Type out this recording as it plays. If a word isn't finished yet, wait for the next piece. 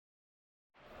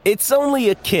It's only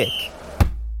a kick,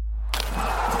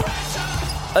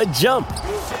 a jump,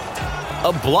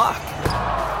 a block.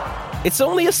 It's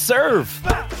only a serve.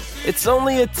 It's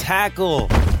only a tackle,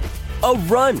 a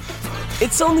run.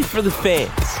 It's only for the fans.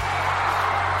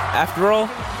 After all,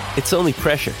 it's only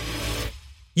pressure.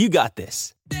 You got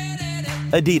this.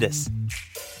 Adidas.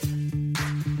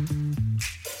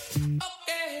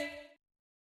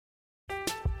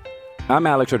 I'm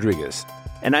Alex Rodriguez.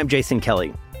 And I'm Jason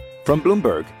Kelly. From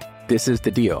Bloomberg, this is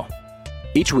The Deal.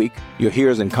 Each week, you'll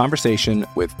hear us in conversation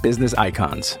with business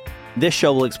icons. This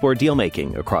show will explore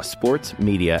deal-making across sports,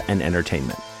 media, and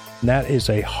entertainment. That is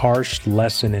a harsh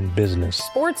lesson in business.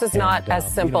 Sports is not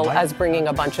as simple as bringing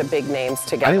a bunch of big names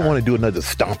together. I didn't want to do another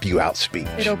stomp you out speech.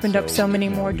 It opened up so many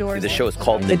more doors. The show is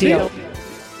called The Deal.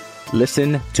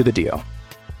 Listen to The Deal.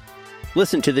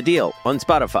 Listen to The Deal on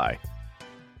Spotify.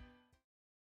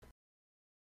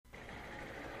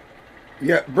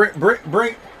 Yeah, bring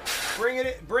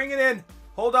it in.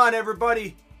 Hold on,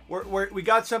 everybody. We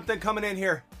got something coming in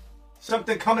here.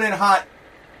 Something coming in hot.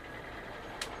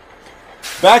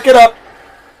 Back it up.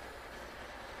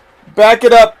 Back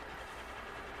it up.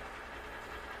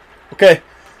 Okay.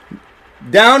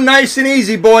 Down nice and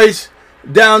easy, boys.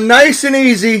 Down nice and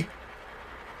easy.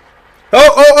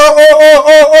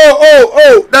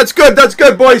 Oh. That's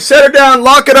good, boys. Set her down.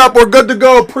 Lock it up. We're good to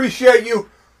go. Appreciate you.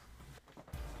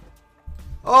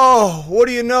 Oh, what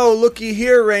do you know? Looky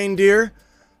here, reindeer.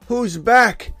 Who's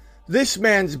back? This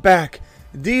man's back.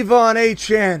 Devon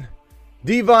Achane.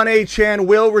 Devon Achane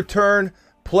will return.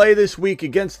 Play this week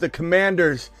against the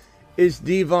Commanders. Is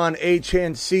Devon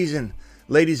Achane's season.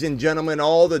 Ladies and gentlemen,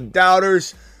 all the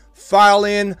doubters, file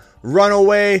in, run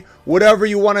away, whatever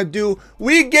you want to do.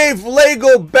 We gave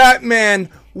Lego Batman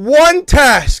one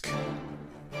task.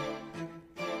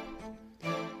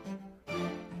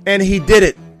 And he did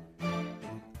it.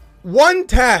 One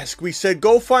task. We said,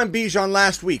 go find Bijan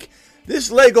last week.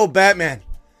 This Lego Batman,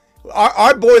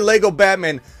 our boy Lego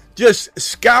Batman, just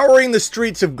scouring the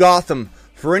streets of Gotham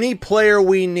for any player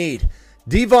we need.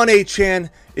 Devon Achane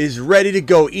is ready to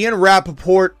go. Ian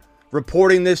Rappaport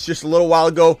reporting this just a little while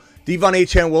ago. Devon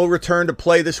Achane will return to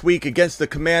play this week against the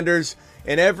Commanders.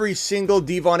 And every single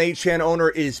Devon Achane owner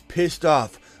is pissed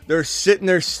off. They're sitting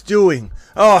there stewing.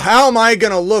 Oh, how am I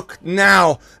going to look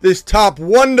now? This top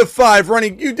 1 to 5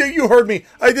 running. You heard me.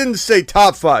 I didn't say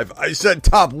top 5. I said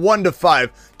top 1 to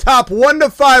 5. Top 1 to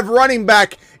 5 running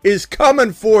back is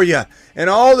coming for you. And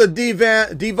all the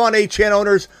Devon Achane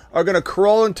owners are going to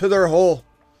crawl into their hole.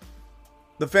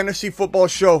 The Fantasy Football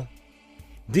Show,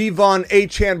 Devon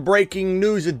Achane Breaking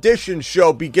News Edition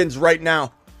show begins right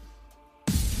now.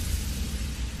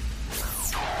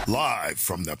 Live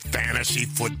from the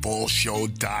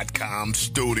FantasyFootballShow.com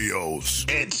studios.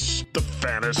 It's the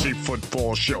Fantasy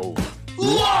Football Show.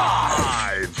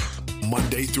 Live!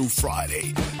 Monday through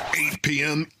Friday, 8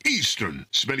 p.m. Eastern.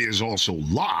 Smitty is also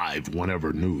live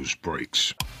whenever news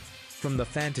breaks. From the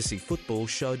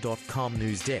FantasyFootballShow.com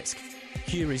news desk,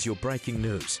 here is your breaking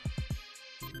news.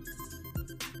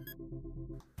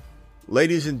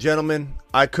 Ladies and gentlemen,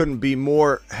 I couldn't be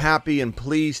more happy and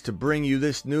pleased to bring you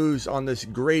this news on this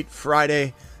great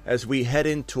Friday as we head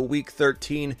into Week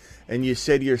 13. And you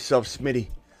say to yourself, Smitty,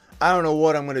 I don't know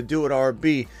what I'm going to do at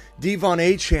RB. Devon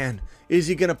Achane, is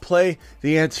he going to play?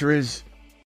 The answer is...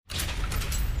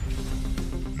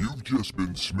 You've just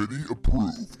been Smitty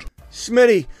approved.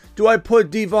 Smitty, do I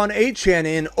put Devon Achane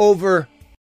in over...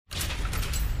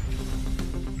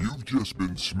 You've just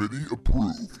been Smitty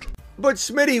approved. But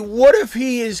Smitty, what if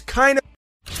he is kind of...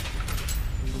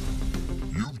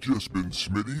 You've just been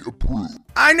Smitty approved.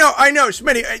 I know,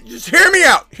 Smitty, just hear me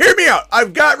out.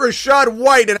 I've got Rachaad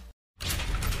White and...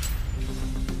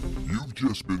 You've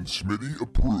just been Smitty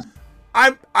approved.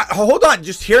 Hold on,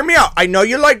 just hear me out. I know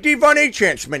you like Devon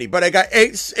Achane, Smitty, but I got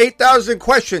 8,000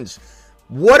 questions.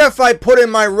 What if I put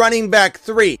in my running back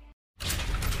 3?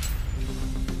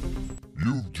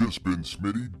 You've just been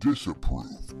Smitty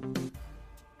disapproved.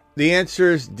 The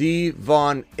answer is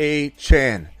Devon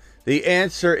Achane. The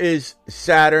answer is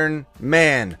Saturn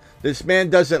Man. This man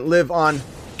doesn't live on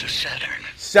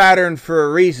Saturn for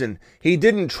a reason. He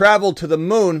didn't travel to the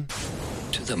moon.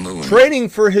 Training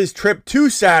for his trip to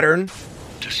Saturn.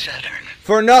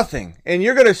 For nothing. And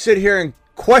you're going to sit here and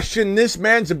question this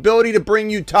man's ability to bring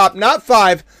you top 1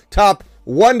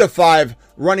 to 5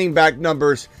 running back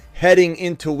numbers heading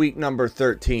into week number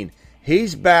 13.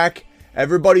 He's back.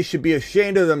 Everybody should be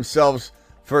ashamed of themselves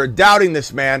for doubting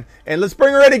this man. And let's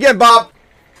bring her in again, Bob.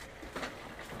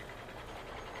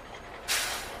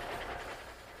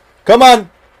 Come on.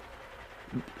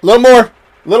 A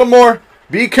little more.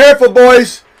 Be careful,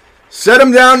 boys. Set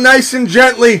him down nice and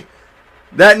gently.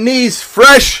 That knee's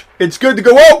fresh. It's good to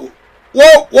go. Whoa,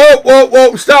 whoa, whoa, whoa,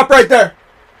 whoa. Stop right there.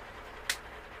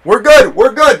 We're good.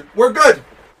 We're good. We're good.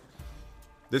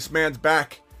 This man's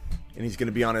back, and he's going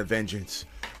to be on a vengeance.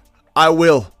 I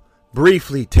will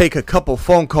briefly take a couple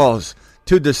phone calls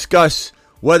to discuss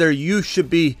whether you should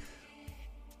be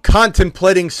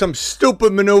contemplating some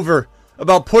stupid maneuver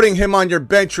about putting him on your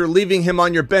bench or leaving him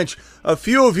on your bench. A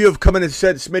few of you have come in and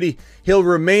said, Smitty, he'll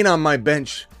remain on my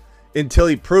bench until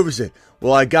he proves it.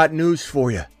 Well, I got news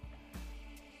for you.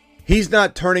 He's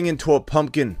not turning into a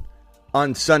pumpkin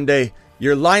on Sunday.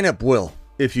 Your lineup will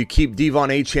if you keep Devon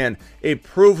Achane, a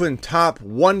proven top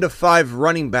 1 to 5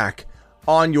 running back,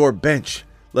 on your bench.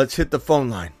 Let's hit the phone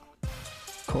line.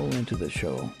 Call into the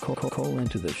show. Call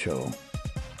into the show.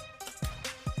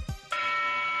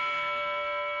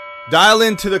 Dial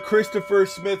into the Christopher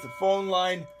Smith phone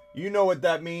line. You know what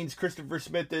that means. Christopher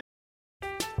Smith is...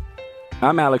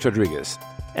 I'm Alex Rodriguez.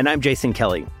 And I'm Jason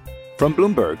Kelly. From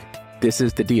Bloomberg, this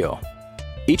is The Deal.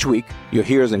 Each week, you'll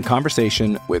hear us in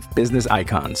conversation with business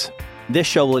icons. This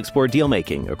show will explore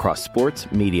deal-making across sports,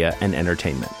 media, and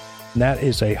entertainment. That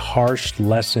is a harsh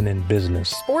lesson in business.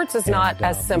 Sports is not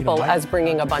as simple as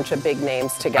bringing a bunch of big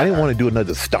names together. I didn't want to do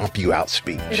another stomp you out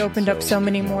speech. It opened up so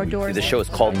many more doors. The show is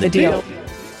called The Deal.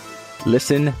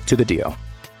 Listen to The Deal.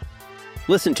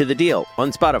 Listen to The Deal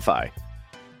on Spotify.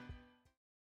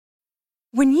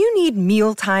 When you need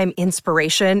mealtime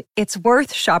inspiration, it's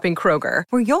worth shopping Kroger,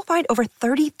 where you'll find over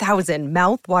 30,000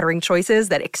 mouth-watering choices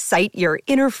that excite your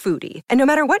inner foodie. And no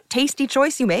matter what tasty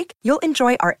choice you make, you'll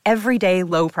enjoy our everyday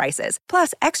low prices,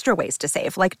 plus extra ways to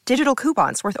save, like digital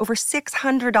coupons worth over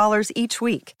 $600 each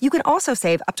week. You can also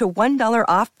save up to $1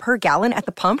 off per gallon at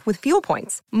the pump with fuel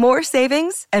points. More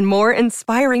savings and more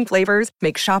inspiring flavors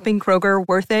make shopping Kroger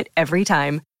worth it every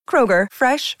time. Kroger,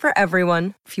 fresh for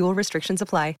everyone. Fuel restrictions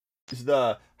apply. Is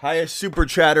the highest super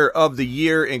chatter of the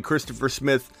year, and Christopher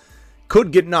Smith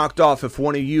could get knocked off if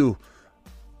one of you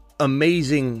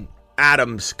amazing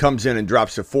Adams comes in and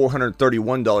drops a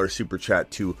 $431 super chat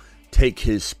to take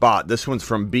his spot. This one's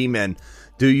from B-Men.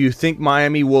 Do you think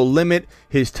Miami will limit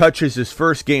his touches his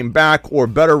first game back or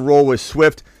better roll with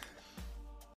Swift?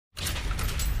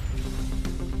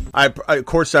 Of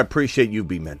course, I appreciate you,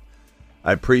 B-Men.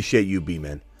 I appreciate you,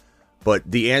 B-Men. But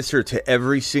the answer to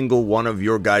every single one of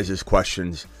your guys'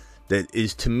 questions that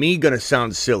is, to me, going to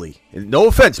sound silly. And no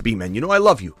offense, B-Men. You know I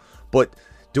love you. But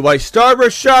do I start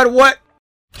Rashad what?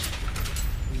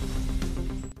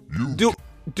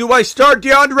 Do I start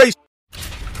DeAndre?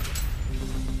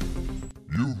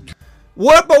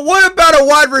 What? But what about a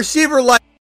wide receiver like?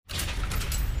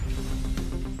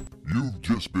 You've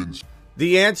just been...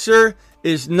 The answer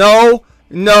is no,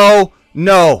 no,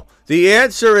 no. The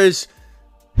answer is...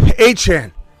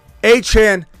 Achane.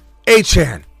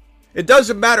 It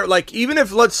doesn't matter. Like, even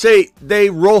if, let's say, they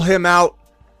roll him out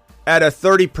at a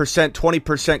 30%,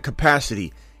 20%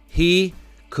 capacity, he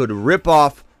could rip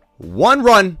off one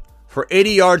run for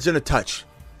 80 yards and a touch.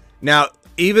 Now,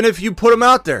 even if you put him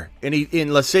out there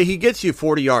and let's say he gets you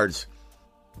 40 yards,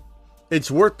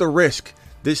 it's worth the risk.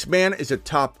 This man is a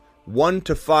top 1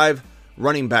 to 5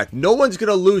 running back. No one's going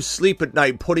to lose sleep at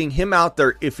night putting him out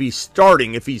there if he's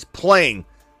starting, if he's playing.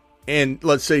 And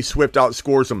let's say Swift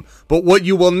outscores him. But what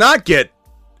you will not get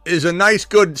is a nice,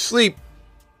 good sleep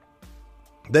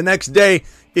the next day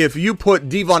if you put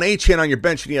Devon Achane on your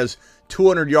bench and he has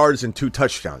 200 yards and 2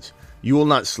 touchdowns. You will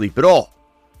not sleep at all.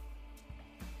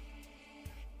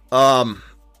 I'm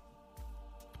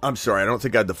sorry. I don't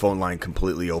think I had the phone line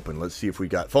completely open. Let's see if we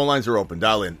got... Phone lines are open.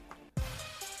 Dial in.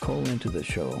 Call into the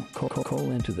show. Call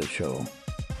into the show.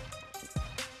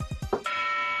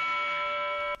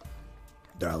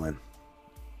 Dial in.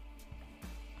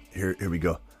 Here we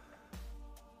go.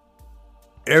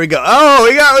 Here we go. Oh,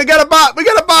 we got a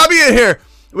Bobby in here.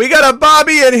 We got a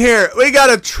Bobby in here. We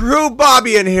got a true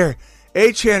Bobby in here.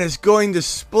 Achane is going to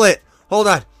split. Hold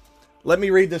on. Let me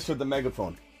read this with the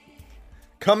megaphone.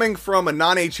 Coming from a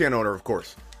non-Achane owner, of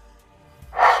course.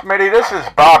 Smitty, this is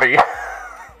Bobby.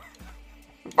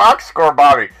 Box score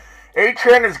Bobby.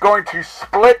 Achane is going to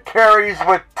split carries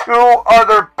with 2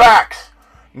 other backs.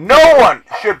 No one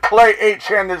should play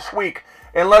Achane this week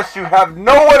unless you have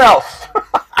no one else. All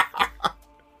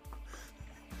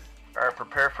right,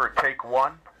 prepare for take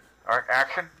 1. All right,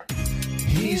 action.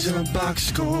 He's a box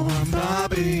score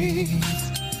Bobby.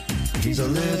 He's a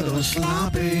little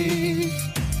sloppy.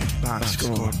 Box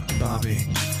score Bobby.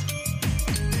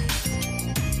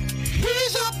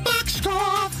 He's a box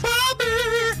score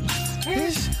Bobby.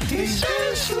 He's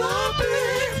so sloppy.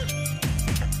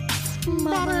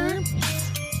 Bobby.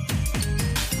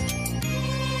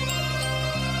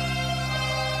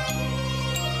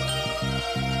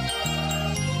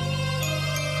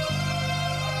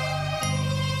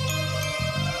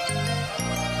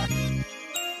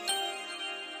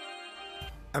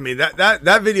 mean,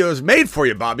 that video is made for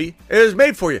you, Bobby. It is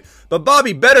made for you. But,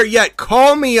 Bobby, better yet,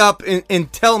 call me up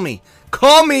and tell me.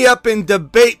 Call me up and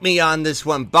debate me on this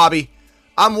one, Bobby.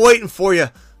 I'm waiting for you.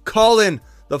 Call in.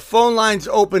 The phone line's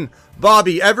open.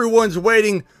 Bobby, everyone's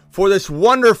waiting for this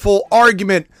wonderful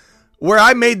argument where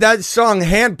I made that song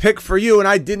handpicked for you and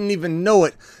I didn't even know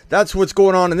it. That's what's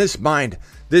going on in this mind.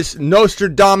 This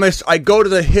Nostradamus, I go to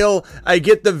the hill, I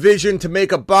get the vision to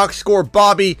make a box score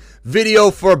Bobby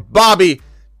video for Bobby.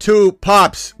 2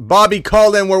 pops. Bobby,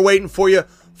 call in. We're waiting for you.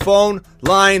 Phone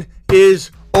line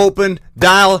is open.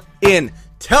 Dial in.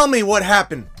 Tell me what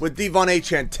happened with Devon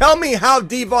Achane. Tell me how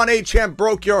Devon Achane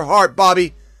broke your heart,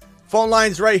 Bobby. Phone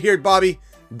line's right here, Bobby.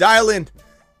 Dial in.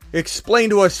 Explain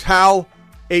to us how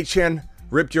Achane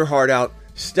ripped your heart out,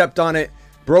 stepped on it,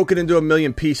 broke it into a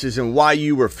million pieces, and why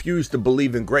you refuse to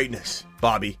believe in greatness,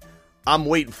 Bobby. I'm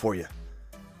waiting for you.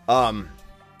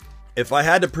 If I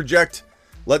had to project,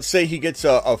 let's say he gets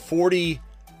a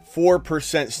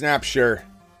 44% snap share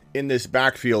in this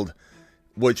backfield,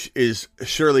 which is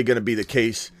surely going to be the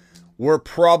case. We're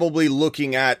probably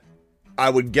looking at, I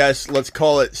would guess, let's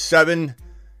call it 7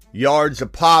 yards a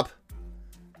pop.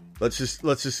 Let's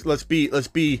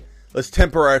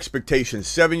temper our expectations.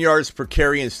 7 yards per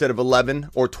carry instead of 11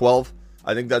 or 12.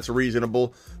 I think that's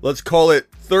reasonable. Let's call it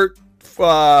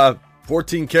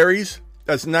 14 carries.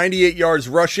 That's 98 yards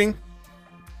rushing.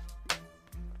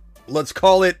 Let's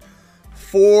call it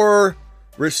 4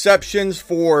 receptions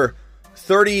for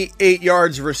 38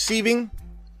 yards receiving.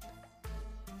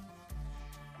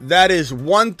 That is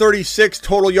 136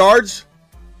 total yards.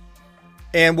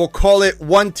 And we'll call it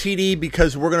 1 TD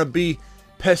because we're going to be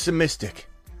pessimistic.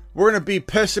 We're going to be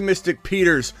pessimistic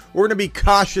Peters. We're going to be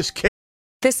cautious.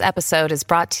 This episode is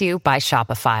brought to you by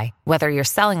Shopify. Whether you're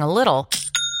selling a little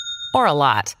or a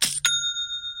lot,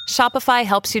 Shopify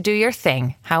helps you do your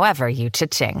thing, however you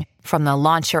cha-ching. From the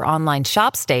launch your online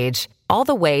shop stage, all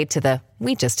the way to the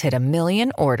we just hit 1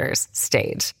 million orders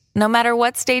stage. No matter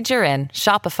what stage you're in,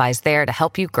 Shopify's there to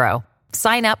help you grow.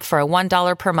 Sign up for a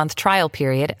 $1 per month trial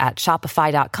period at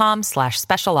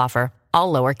shopify.com/special offer,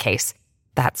 all lowercase.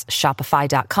 That's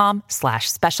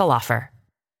shopify.com/special offer.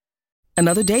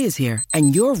 Another day is here,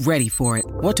 and you're ready for it.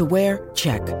 What to wear?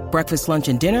 Check. Breakfast, lunch,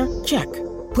 and dinner? Check.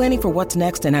 Planning for what's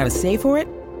next and how to save for it?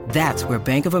 That's where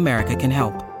Bank of America can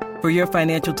help. For your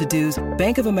financial to-dos,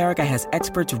 Bank of America has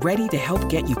experts ready to help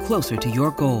get you closer to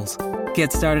your goals.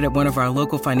 Get started at one of our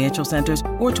local financial centers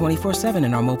or 24/7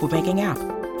 in our mobile banking app.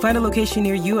 Find a location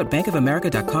near you at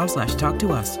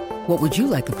bankofamerica.com/talktous. What would you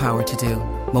like the power to do?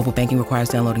 Mobile banking requires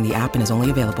downloading the app and is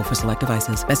only available for select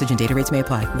devices. Message and data rates may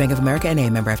apply. Bank of America N.A.,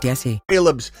 member FDIC.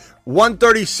 Caleb's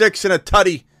 136 and a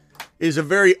tutty is a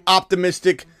very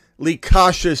optimistically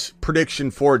cautious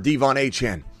prediction for Devon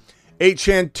Achane.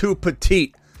 Achane too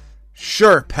petite.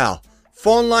 Sure, pal.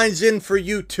 Phone line's in for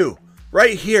you too.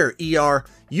 Right here, ER.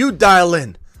 You dial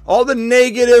in. All the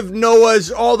negative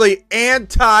Noahs, all the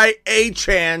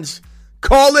anti-Achanes,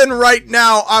 call in right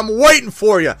now. I'm waiting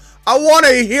for you. I want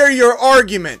to hear your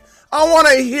argument. I want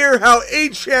to hear how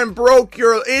Achane broke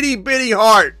your itty-bitty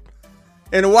heart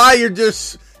and why you're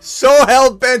just so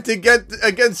hell-bent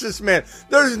against this man.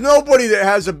 There's nobody that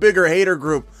has a bigger hater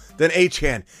group than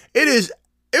Achane. It is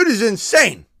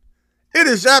insane. It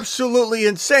is absolutely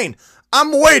insane.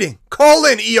 I'm waiting. Call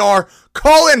in, ER.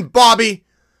 Call in, Bobby.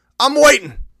 I'm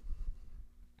waiting.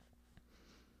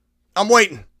 I'm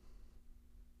waiting.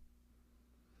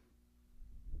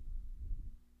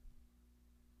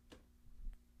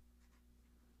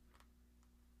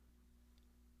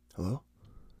 Hello?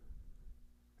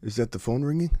 Is that the phone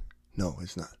ringing? No,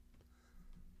 it's not.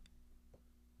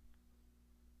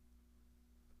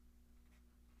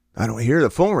 I don't hear the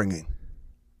phone ringing.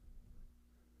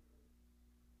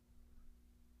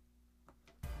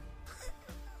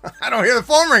 I don't hear the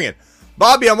phone ringing.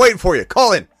 Bobby, I'm waiting for you.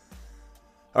 Call in.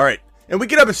 All right. And we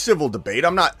can have a civil debate.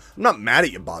 I'm not mad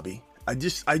at you, Bobby. I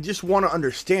just want to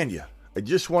understand you.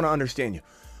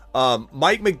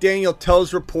 Mike McDaniel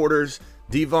tells reporters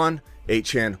Devon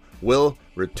Achane will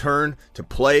return to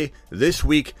play this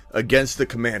week against the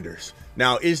Commanders.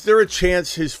 Now, is there a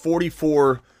chance his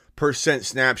 44%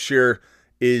 snap share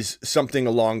is something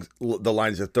along the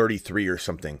lines of 33 or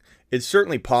something? It's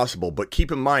certainly possible, but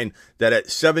keep in mind that at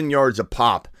 7 yards a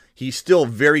pop, he's still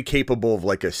very capable of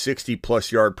like a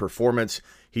 60-plus yard performance.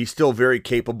 He's still very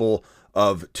capable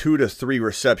of 2 to 3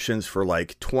 receptions for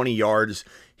like 20 yards.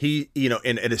 And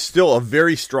it is still a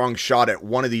very strong shot at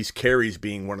one of these carries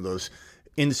being one of those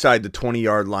inside the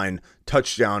 20-yard line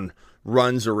touchdown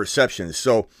runs or receptions.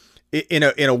 So in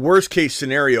a worst case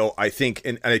scenario, I think,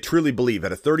 and I truly believe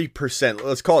at a 30%,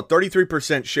 let's call it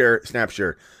 33% snap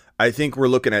share, I think we're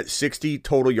looking at 60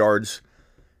 total yards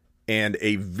and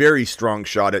a very strong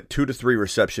shot at 2 to 3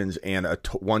 receptions and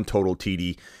one total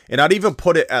TD. And I'd even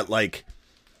put it at like,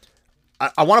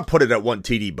 I want to put it at 1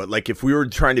 TD, but like if we were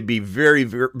trying to be very,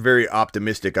 very, very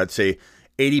optimistic, I'd say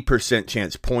 80%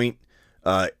 chance,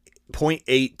 0.8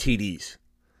 TDs.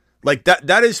 Like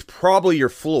that is probably your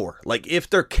floor. Like if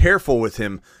they're careful with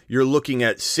him, you're looking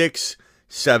at 6,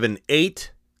 7,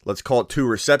 8. Let's call it 2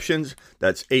 receptions.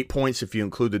 That's 8 points if you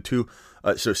include the 2.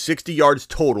 So 60 yards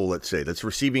total, let's say. That's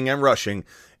receiving and rushing.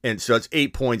 And so that's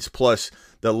 8 points plus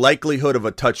the likelihood of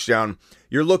a touchdown.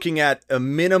 You're looking at a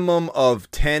minimum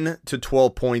of 10 to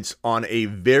 12 points on a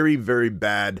very, very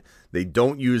bad. They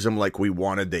don't use him like we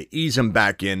wanted. They ease him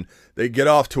back in. They get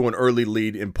off to an early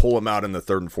lead and pull him out in the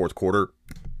third and fourth quarter.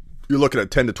 You're looking at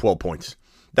 10 to 12 points.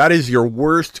 That is your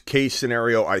worst case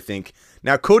scenario, I think.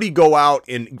 Now, could he go out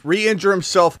and re-injure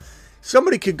himself?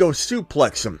 Somebody could go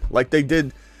suplex him like they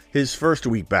did his first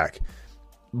week back.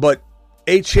 But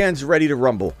Achane's ready to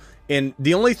rumble. And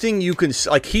the only thing you can,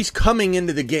 like, he's coming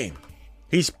into the game.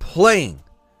 He's playing.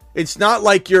 It's not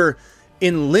like you're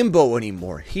in limbo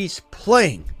anymore. He's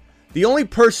playing. The only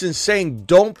person saying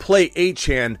don't play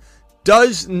Achane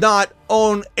does not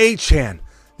own Achane.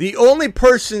 The only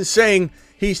person saying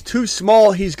he's too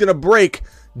small, he's going to break,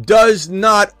 does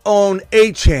not own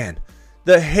Achane.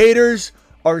 The haters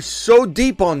are so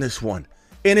deep on this one.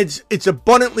 And it's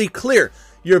abundantly clear.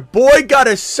 Your boy got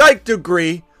a psych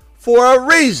degree for a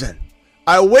reason.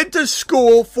 I went to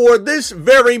school for this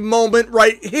very moment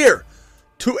right here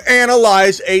to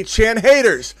analyze Achane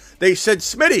haters. They said,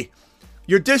 Smitty,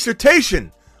 your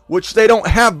dissertation, which they don't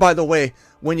have, by the way,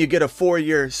 when you get a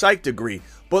 4-year psych degree.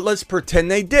 But let's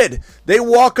pretend they did. They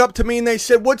walk up to me and they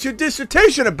said, what's your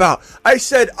dissertation about? I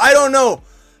said, I don't know.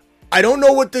 I don't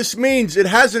know what this means. It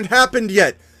hasn't happened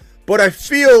yet. But I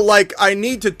feel like I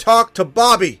need to talk to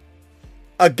Bobby.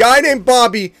 A guy named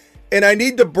Bobby, and I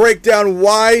need to break down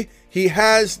why he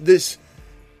has this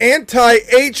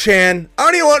anti-Achane.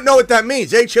 I don't even know what that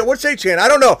means. Achane, what's Achane? I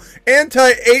don't know.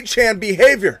 Anti-Achane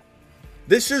behavior.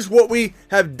 This is what we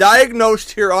have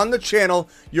diagnosed here on the channel.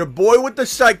 Your boy with the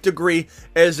psych degree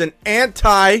as an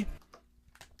anti-Achane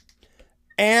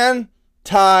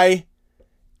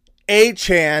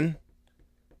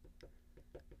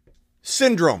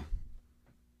syndrome.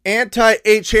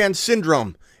 Anti-Achane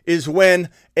syndrome is when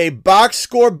a box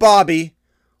score Bobby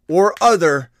or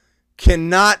other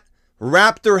cannot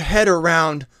wrap their head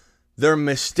around their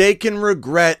mistaken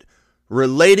regret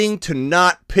relating to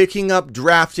not picking up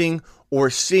drafting or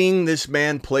seeing this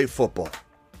man play football.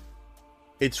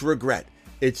 It's regret.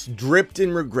 It's dripped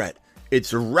in regret.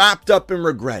 It's wrapped up in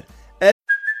regret.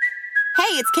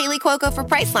 Hey, it's Kaylee Cuoco for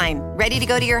Priceline. Ready to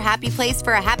go to your happy place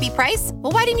for a happy price?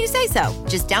 Well, why didn't you say so?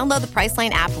 Just download the Priceline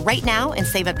app right now and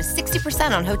save up to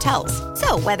 60% on hotels.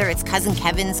 So whether it's Cousin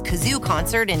Kevin's Kazoo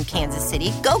Concert in Kansas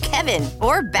City, go Kevin,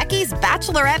 or Becky's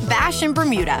Bachelorette Bash in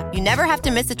Bermuda, you never have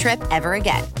to miss a trip ever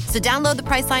again. So download the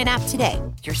Priceline app today.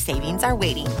 Your savings are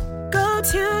waiting. Go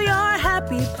to your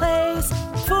happy place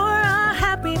for a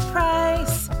happy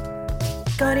price.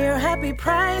 Go to your happy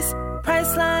price,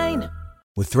 Priceline.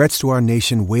 With threats to our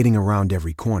nation waiting around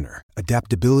every corner,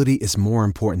 adaptability is more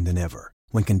important than ever.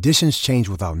 When conditions change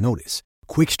without notice,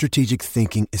 quick strategic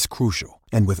thinking is crucial.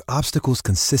 And with obstacles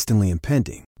consistently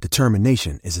impending,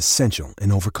 determination is essential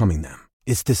in overcoming them.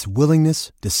 It's this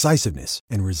willingness, decisiveness,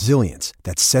 and resilience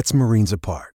that sets Marines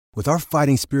apart. With our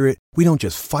fighting spirit, we don't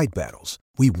just fight battles,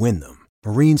 we win them.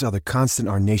 Marines are the constant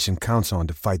our nation counts on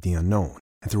to fight the unknown.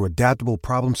 And through adaptable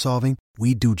problem solving,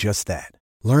 we do just that.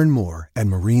 Learn more at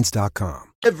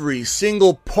Marines.com. Every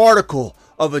single particle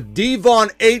of a Devon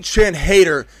Achane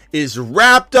hater is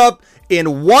wrapped up in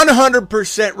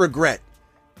 100% regret.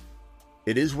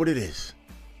 It is what it is.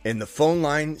 And the phone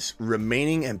lines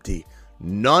remaining empty.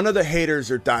 None of the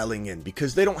haters are dialing in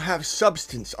because they don't have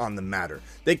substance on the matter.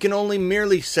 They can only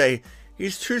merely say,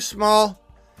 he's too small.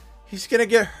 He's going to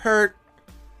get hurt.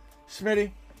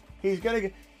 Smitty, he's going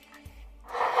to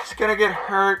get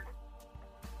hurt.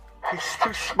 He's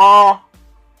too small.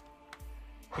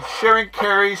 He's sharing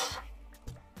carries.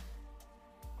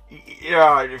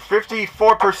 Yeah,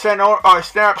 54%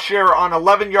 snap share on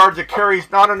 11 yards of carries,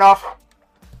 not enough.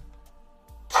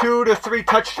 2 to 3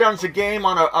 touchdowns a game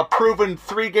on a proven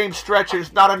 3-game stretch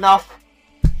is not enough.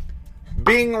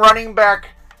 Being running back,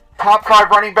 top 5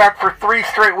 running back for 3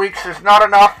 straight weeks is not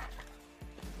enough.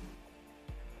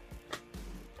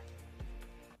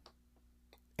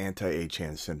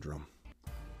 Anti-Achane syndrome.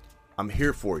 I'm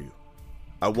here for you.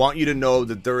 I want you to know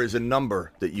that there is a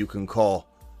number that you can call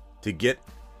to get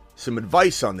some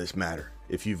advice on this matter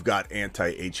if you've got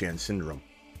anti-Achane syndrome.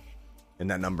 And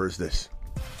that number is this: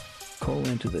 Call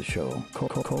into the show.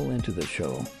 Call into the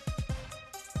show.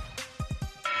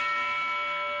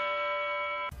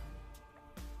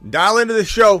 Dial into the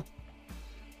show.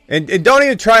 And don't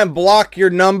even try and block your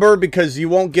number because you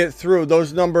won't get through.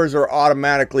 Those numbers are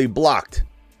automatically blocked.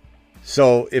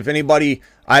 So if anybody,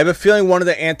 I have a feeling one of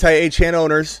the anti-Achane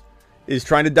owners is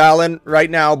trying to dial in right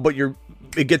now, but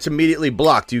it gets immediately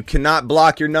blocked. You cannot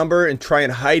block your number and try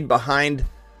and hide behind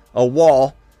a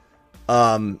wall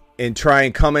and try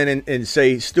and come in and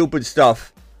say stupid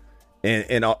stuff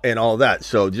and all that.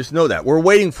 So just know that. We're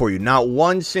waiting for you. Not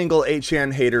one single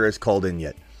Achane hater has called in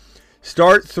yet.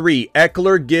 Start 3,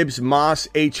 Eckler, Gibbs, Moss,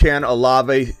 Achane,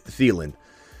 Olave, Thielen.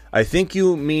 I think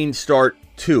you mean start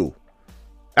 2.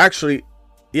 Actually,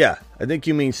 yeah, I think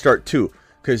you mean start 2.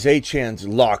 Because Achane's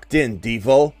locked in,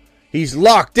 Devo. He's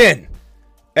locked in.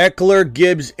 Eckler,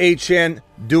 Gibbs, Achane,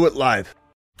 do it live.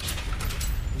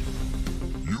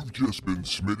 You've just been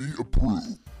Smitty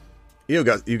approved. You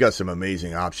got some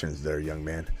amazing options there, young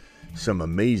man. Some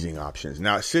amazing options.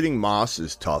 Now, sitting Moss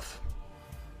is tough.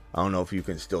 I don't know if you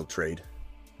can still trade,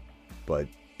 but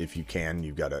if you can,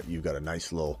 you've got a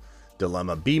nice little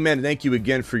dilemma. B-Man, thank you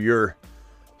again for your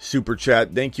super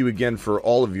chat. Thank you again for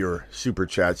all of your super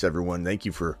chats, everyone. Thank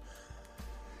you for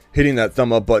hitting that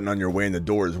thumb up button on your way in the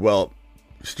door as well.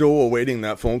 Still awaiting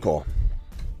that phone call.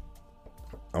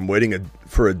 I'm waiting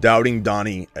for a doubting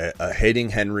Donnie, a hating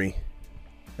Henry,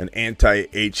 an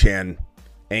anti-Achane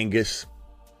Angus.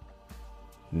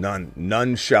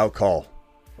 None shall call.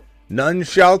 None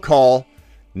shall call.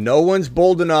 No one's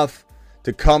bold enough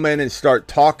to come in and start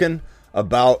talking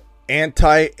about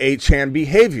anti-Achane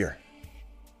behavior.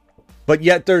 But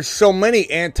yet there's so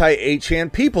many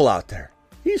anti-Achane people out there.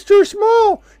 He's too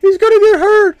small. He's going to get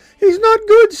hurt. He's not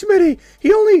good, Smitty.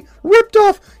 He only ripped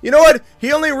off. You know what?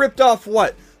 He only ripped off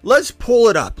what? Let's pull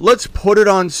it up. Let's put it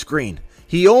on screen.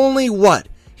 He only what?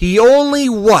 He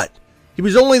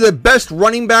was only the best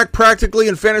running back practically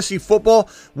in fantasy football.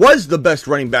 Was the best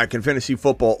running back in fantasy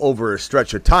football over a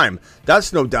stretch of time.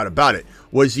 That's no doubt about it.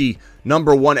 Was he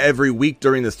number one every week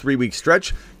during the 3-week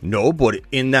stretch? No, but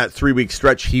in that 3-week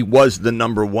stretch, he was the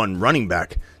number one running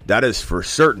back. That is for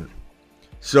certain.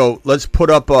 So let's put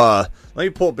up, let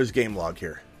me pull up his game log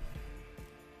here.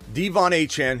 Devon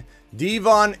Achane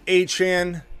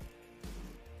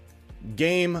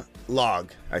game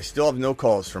log. I still have no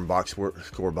calls from Box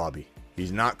Score Bobby.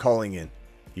 He's not calling in.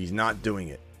 He's not doing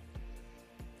it.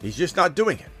 He's just not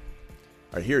doing it.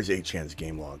 All right, here's Achane's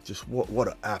game log. Just what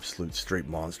an absolute straight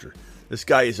monster. This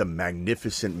guy is a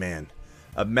magnificent man.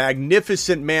 A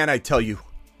magnificent man, I tell you.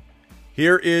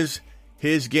 Here is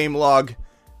his game log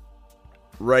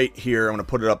right here. I'm going to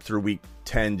put it up through week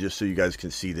 10 just so you guys can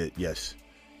see that, yes,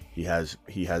 he has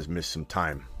missed some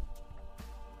time.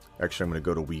 Actually, I'm going to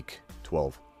go to week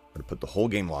 12. I'm going to put the whole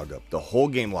game log up. The whole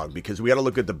game log, because we got to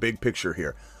look at the big picture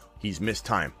here. He's missed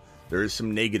time. There is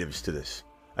some negatives to this.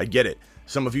 I get it.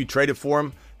 Some of you traded for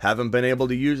him, haven't been able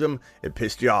to use him. It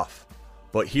pissed you off.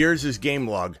 But here's his game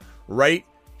log right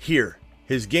here.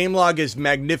 His game log is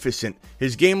magnificent.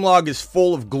 His game log is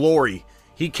full of glory.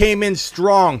 He came in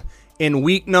strong in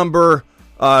week number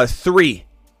 3.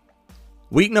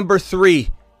 Week number 3.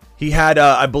 He had,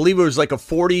 I believe it was like a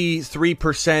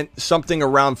 43%, something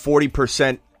around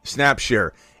 40% snap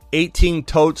share. 18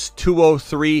 totes,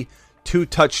 203, 2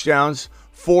 touchdowns,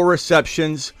 4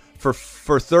 receptions for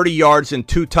 30 yards and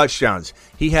 2 touchdowns.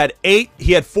 He had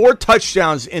 4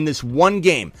 touchdowns in this one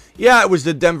game. Yeah, it was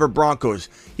the Denver Broncos.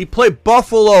 He played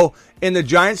Buffalo and the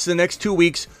Giants the next 2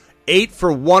 weeks. 8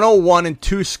 for 101 and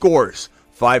 2 scores.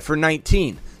 5 for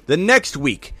 19. The next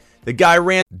week, the guy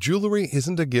ran. Jewelry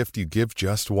isn't a gift you give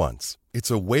just once.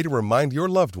 It's a way to remind your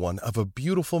loved one of a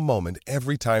beautiful moment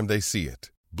every time they see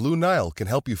it. Blue Nile can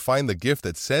help you find the gift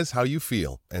that says how you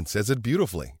feel and says it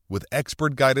beautifully, with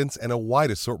expert guidance and a wide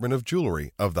assortment of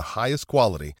jewelry of the highest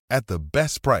quality at the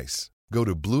best price. Go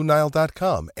to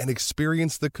BlueNile.com and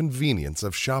experience the convenience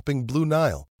of shopping Blue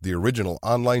Nile, the original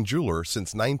online jeweler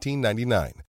since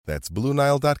 1999. That's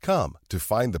BlueNile.com to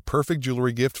find the perfect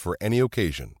jewelry gift for any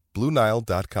occasion.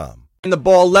 BlueNile.com. The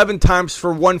ball 11 times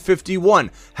for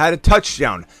 151. Had a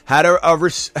touchdown. Had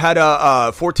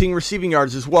a 14 receiving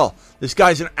yards as well. This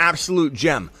guy's an absolute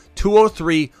gem.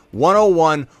 203,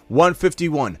 101,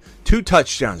 151. 2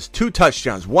 touchdowns.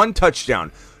 1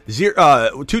 touchdown.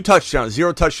 2 touchdowns.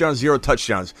 0 touchdowns. 0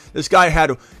 touchdowns. This guy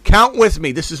had, count with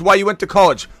me. This is why you went to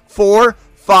college. 4,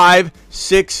 5,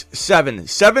 6, 7.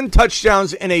 7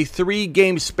 touchdowns in a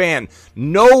 3-game span.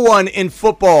 No one in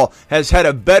football has had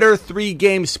a better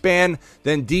 3-game span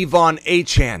than Devon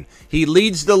Achane. He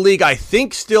leads the league, I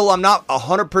think still, I'm not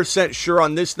 100% sure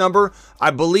on this number. I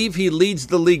believe he leads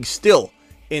the league still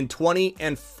in 20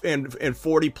 and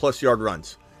 40-plus yard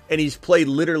runs. And he's played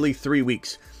literally 3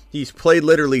 weeks. He's played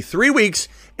literally 3 weeks,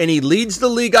 and he leads the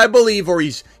league, I believe, or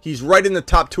he's right in the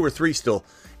top 2 or 3 still,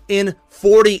 in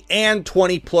 40 and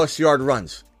 20-plus yard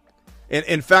runs. And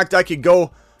in fact, I could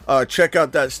go check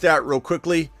out that stat real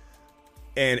quickly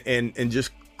and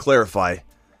just clarify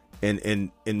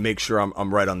and make sure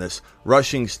I'm right on this.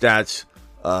 Rushing stats,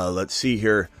 let's see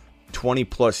here,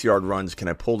 20-plus yard runs. Can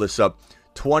I pull this up?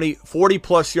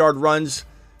 40-plus yard runs.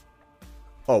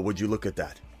 Oh, would you look at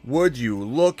that? Would you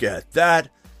look at that?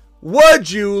 Would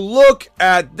you look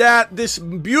at that? This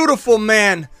beautiful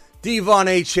man, Devon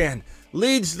Achane,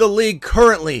 leads the league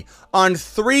currently on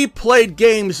 3 played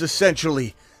games,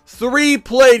 essentially. 3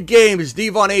 played games,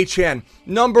 Devon Achane,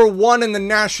 number 1 in the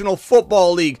National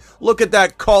Football League. Look at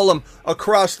that column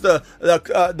across the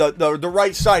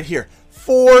right side here.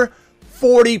 4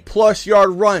 40-plus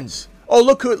yard runs. Oh,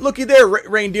 looky there,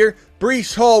 Reindeer.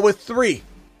 Breece Hall with 3.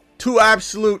 2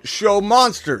 absolute show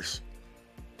monsters.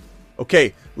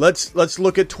 Okay, let's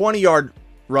look at 20-yard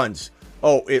runs.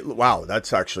 Oh, wow,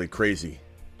 that's actually crazy.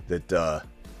 That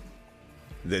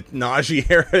Najee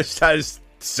Harris has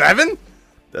 7?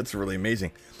 That's really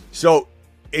amazing. So,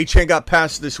 Achane got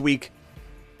passed this week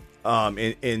in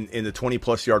the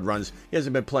 20-plus yard runs. He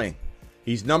hasn't been playing.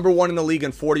 He's number 1 in the league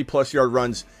in 40-plus yard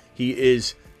runs. He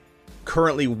is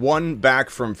currently 1 back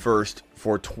from first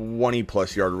for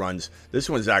 20-plus yard runs. This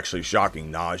one's actually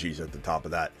shocking. Najee's at the top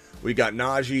of that. We got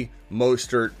Najee,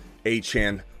 Mostert,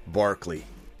 Achane, Barkley.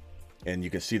 And you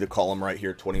can see the column right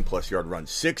here, 20-plus yard runs.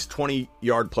 6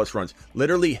 20-yard-plus runs.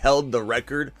 Literally held the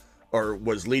record or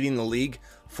was leading the league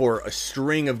for a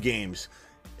string of games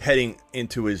heading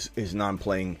into his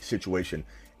non-playing situation.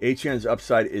 Achane's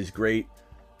upside is great,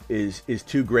 is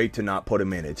too great to not put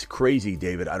him in. It's crazy,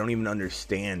 David. I don't even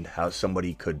understand how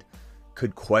somebody could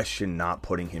question not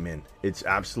putting him in. It's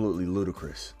absolutely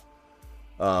ludicrous.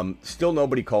 Still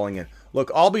nobody calling in.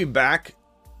 Look, I'll be back.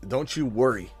 Don't you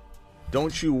worry.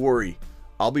 Don't you worry.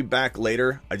 I'll be back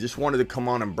later. I just wanted to come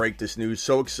on and break this news.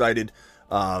 So excited.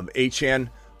 Achane,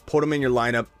 put him in your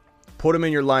lineup. Put him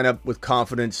in your lineup with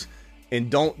confidence. And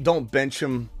don't bench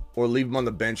him or leave him on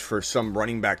the bench for some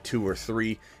running back 2 or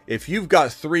 3. If you've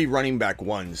got 3 running back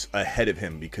 1s ahead of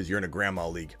him because you're in a grandma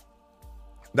league,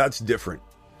 that's different.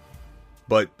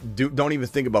 But don't even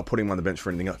think about putting him on the bench for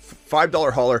anything else.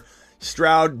 $5 hauler.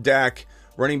 Stroud, Dak,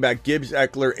 running back Gibbs,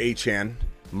 Eckler, Achane,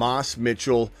 Moss,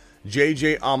 Mitchell,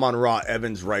 JJ, Amon-Ra,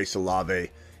 Evans, Rice, Olave.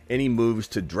 Any moves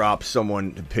to drop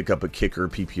someone to pick up a kicker,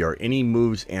 PPR. Any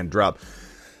moves and drop.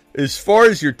 As far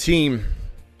as your team,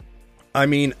 I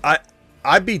mean,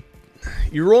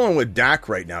 you're rolling with Dak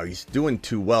right now. He's doing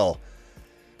too well.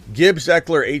 Gibbs,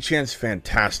 Eckler, Achane's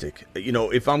fantastic. You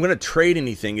know, if I'm going to trade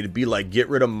anything, it'd be like get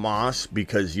rid of Moss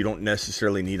because you don't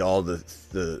necessarily need all the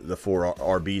 4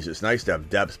 RBs. It's nice to have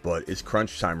depth, but it's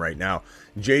crunch time right now.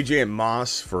 JJ and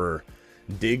Moss for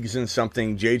Diggs and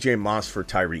something. JJ and Moss for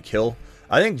Tyreek Hill.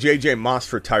 I think JJ and Moss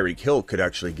for Tyreek Hill could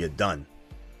actually get done.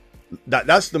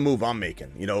 That's the move I'm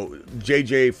making. You know,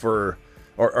 JJ for,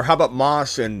 or how about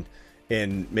Moss and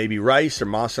maybe Rice, or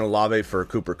Moss and Olave for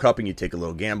Cooper Kupp, and you take a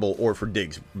little gamble, or for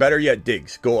Diggs. Better yet,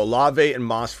 Diggs. Go Olave and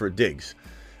Moss for Diggs.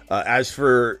 As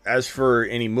for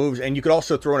any moves, and you could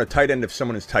also throw in a tight end if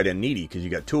someone is tight end needy because you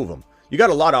got 2 of them. You got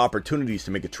a lot of opportunities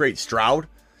to make a trade.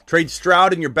 Trade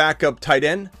Stroud and your backup tight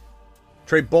end.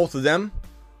 Trade both of them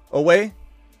away.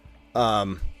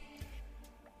 The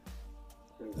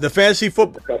fantasy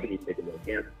football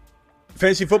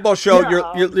show.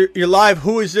 Yeah, you're live.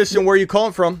 Who is this and where are you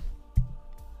calling from?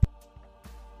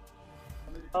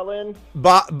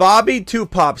 Bobby Two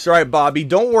Pops. All right, Bobby.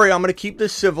 Don't worry. I'm going to keep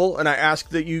this civil, and I ask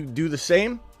that you do the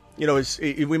same. You know,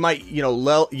 we might yell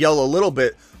a little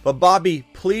bit, but Bobby,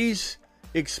 please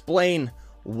explain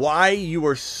why you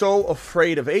are so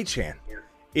afraid of Achane.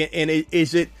 And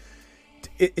is it?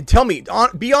 Tell me.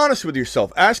 Be honest with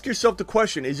yourself. Ask yourself the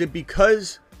question: is it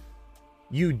because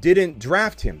you didn't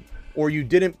draft him or you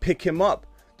didn't pick him up?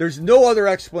 There's no other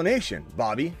explanation,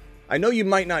 Bobby. I know you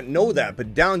might not know that,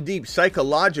 but down deep,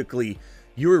 psychologically,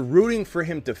 you're rooting for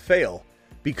him to fail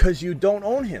because you don't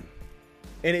own him.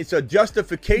 And it's a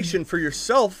justification for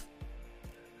yourself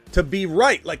to be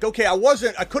right. Like, okay, I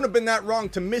couldn't have been that wrong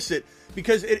to miss it,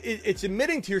 because it's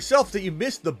admitting to yourself that you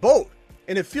missed the boat.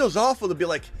 And it feels awful to be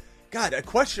like, God, I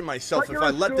question myself if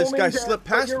I let this guy slip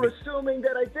past me. You're assuming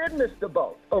that I did miss the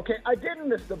boat. Okay, I didn't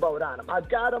miss the boat on him. I've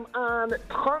got him on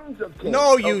tons of teams.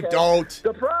 No, you don't.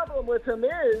 The problem with him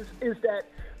is that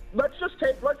let's just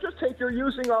take you're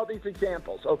using all these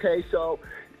examples. Okay, so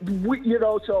in week 3,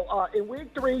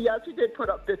 yes, he did put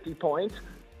up 50 points.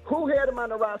 Who had him on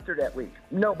the roster that week?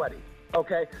 Nobody.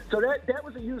 Okay, so that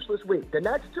was a useless week. The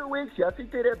next 2 weeks, yes, he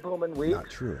did have booming weeks. Not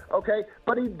true. Okay,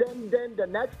 but then the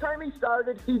next time he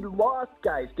started, he lost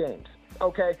guys games.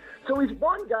 Okay, so he's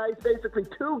won guys basically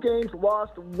 2 games,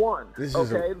 lost 1. This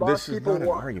is not an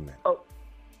argument.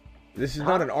 This is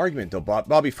not an argument, though, Bob.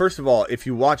 Bobby, first of all, if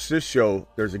you watch this show,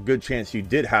 there's a good chance you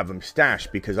did have him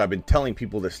stashed because I've been telling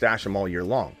people to stash him all year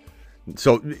long.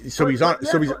 So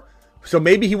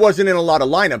maybe he wasn't in a lot of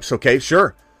lineups. Okay,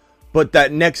 sure. But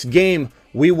that next game,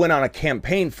 we went on a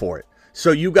campaign for it.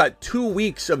 So you got 2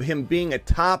 weeks of him being a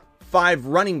top 5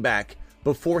 running back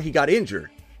before he got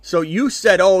injured. So you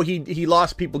said, oh, he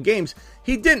lost people games.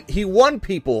 He didn't. He won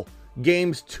people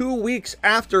games 2 weeks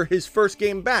after his first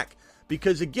game back.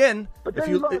 Because again, but then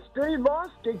he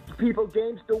lost people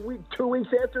games 2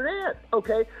 weeks after that.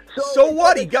 Okay. So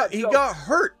what? He got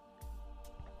hurt.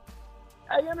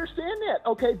 I understand that.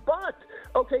 Okay, but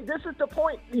this is the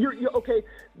point.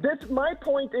 My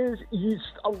point is,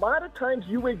 a lot of times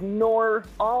you ignore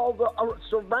all the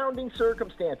surrounding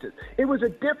circumstances. It was a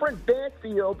different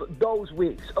backfield those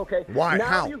weeks. Okay, why? Now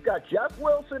How? You've got Jeff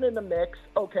Wilson in the mix.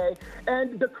 Okay,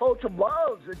 and the coach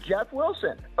loves Jeff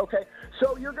Wilson. Okay,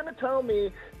 so you're going to tell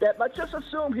me that? Let's just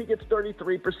assume he gets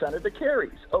 33% of the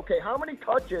carries. Okay, how many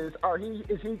touches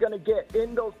is he going to get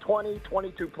in those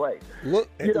 22 plays? He's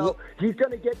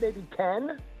going to get maybe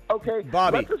 10. Okay,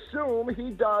 Bobby. Let's assume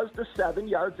he does the 7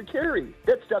 yards a carry.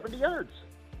 That's 70 yards.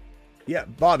 Yeah,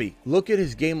 Bobby, look at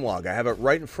his game log. I have it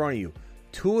right in front of you.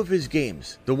 2 of his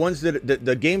games, the ones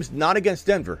the games not against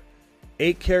Denver,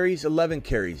 8 carries, 11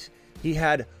 carries. He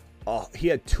had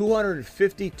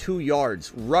 252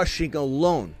 yards rushing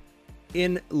alone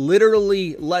in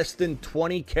literally less than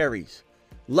 20 carries.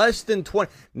 Less than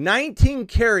 20. 19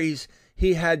 carries,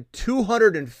 he had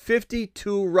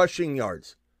 252 rushing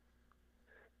yards.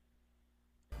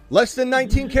 Less than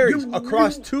 19 carries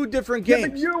across 2 different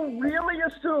games. But you really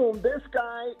assume this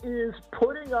guy is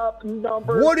putting up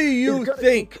numbers. What do you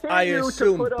think I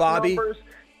assume, Bobby?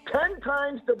 10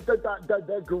 times the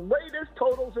greatest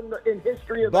totals in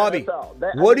history of Bobby, the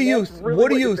NFL. What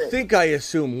do you think I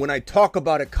assume when I talk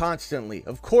about it constantly?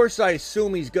 Of course I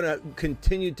assume he's going to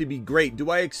continue to be great. Do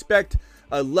I expect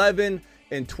 11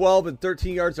 and 12 and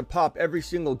 13 yards a pop every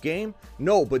single game?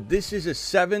 No, but this is a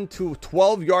 7 to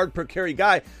 12 yard per carry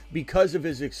guy because of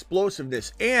his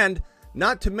explosiveness. And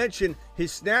not to mention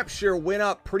his snap share went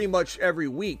up pretty much every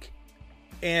week.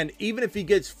 And even if he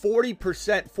gets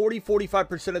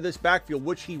 45% of this backfield,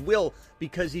 which he will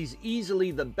because he's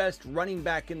easily the best running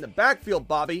back in the backfield,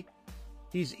 Bobby.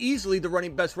 He's easily the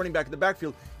best running back in the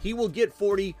backfield. He will get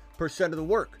 40% of the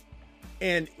work.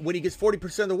 And when he gets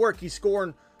 40% of the work, he's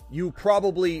scoring you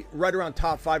probably right around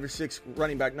top 5 or 6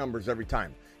 running back numbers every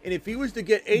time. And if he was to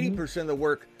get 80% of the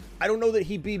work, I don't know that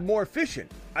he'd be more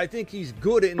efficient. I think he's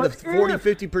good in the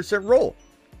 40-50% role.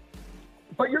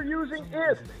 But you're using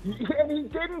if, and he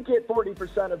didn't get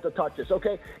 40% of the touches.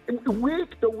 Okay, in the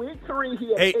week 3, he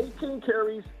had 18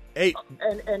 carries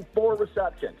and 4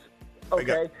 receptions.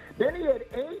 Okay, then he had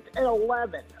 8 and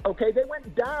 11. Okay, they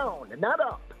went down, not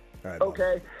up. Right,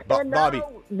 okay, and now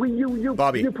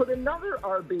Bobby, you put another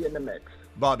RB in the mix.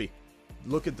 Bobby,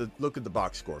 look at the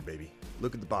box score, baby.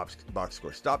 Look at the box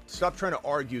score. Stop trying to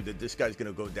argue that this guy's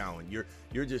going to go down.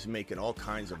 You're just making all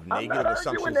kinds of negative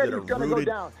assumptions that are rooted.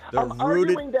 I'm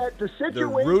arguing that the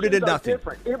situations rooted in are nothing.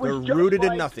 different. They're rooted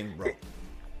in nothing, bro.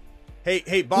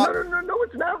 Hey, Bob. No,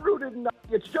 it's not rooted in nothing.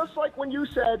 It's just like when you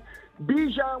said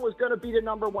Bijan was going to be the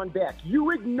number 1 back.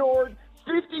 You ignored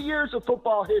 50 years of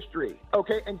football history,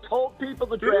 okay, and told people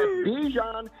to draft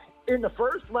Bijan in the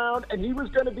first round, and he was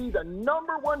going to be the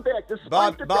number 1 back.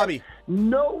 Despite the fact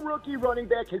no rookie running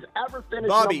back has ever finished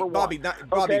number 1.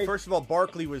 Bobby. First of all,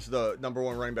 Barkley was the number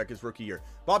 1 running back his rookie year.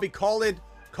 Bobby, call in.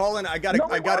 I got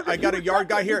a yard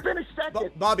guy here.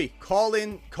 Bobby, call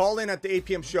in at the 8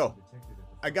 p.m. show.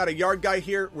 I got a yard guy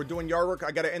here. We're doing yard work.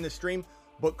 I got to end the stream,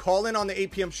 but call in on the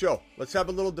 8 p.m. show. Let's have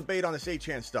a little debate on this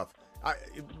Achane stuff.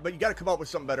 But you got to come up with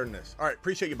something better than this. All right,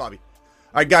 appreciate you, Bobby.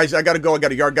 All right, guys, I got to go. I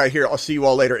got a yard guy here. I'll see you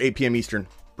all later, 8 p.m. Eastern.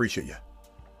 Appreciate you.